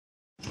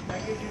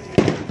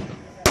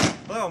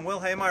Hello, I'm Will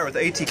Haymeyer with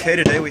ATK.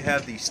 Today we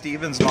have the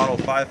Stevens Model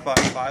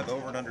 555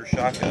 over and under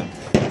shotgun.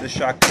 This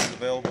shotgun is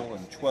available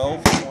in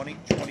 12, 20,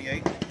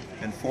 28,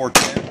 and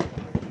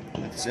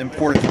 410. It's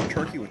imported from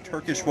Turkey with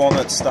Turkish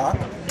walnut stock.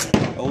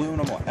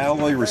 Aluminum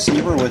alloy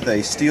receiver with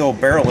a steel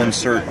barrel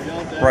insert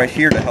right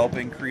here to help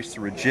increase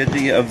the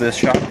rigidity of this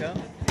shotgun.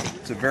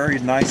 It's a very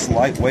nice,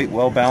 lightweight,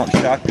 well-balanced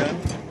shotgun.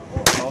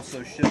 It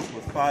also ships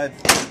with 5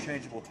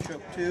 interchangeable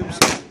choke tubes,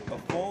 a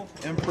full,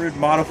 improved,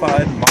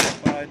 modified,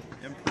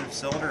 improved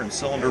cylinder and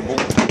cylinder bolt.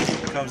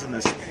 It comes in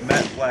this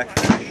matte black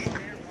finish.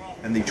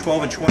 And the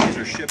 12 and 20s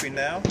are shipping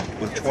now,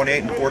 with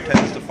 28 and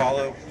 410s to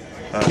follow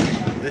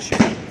this year,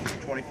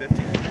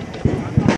 2015.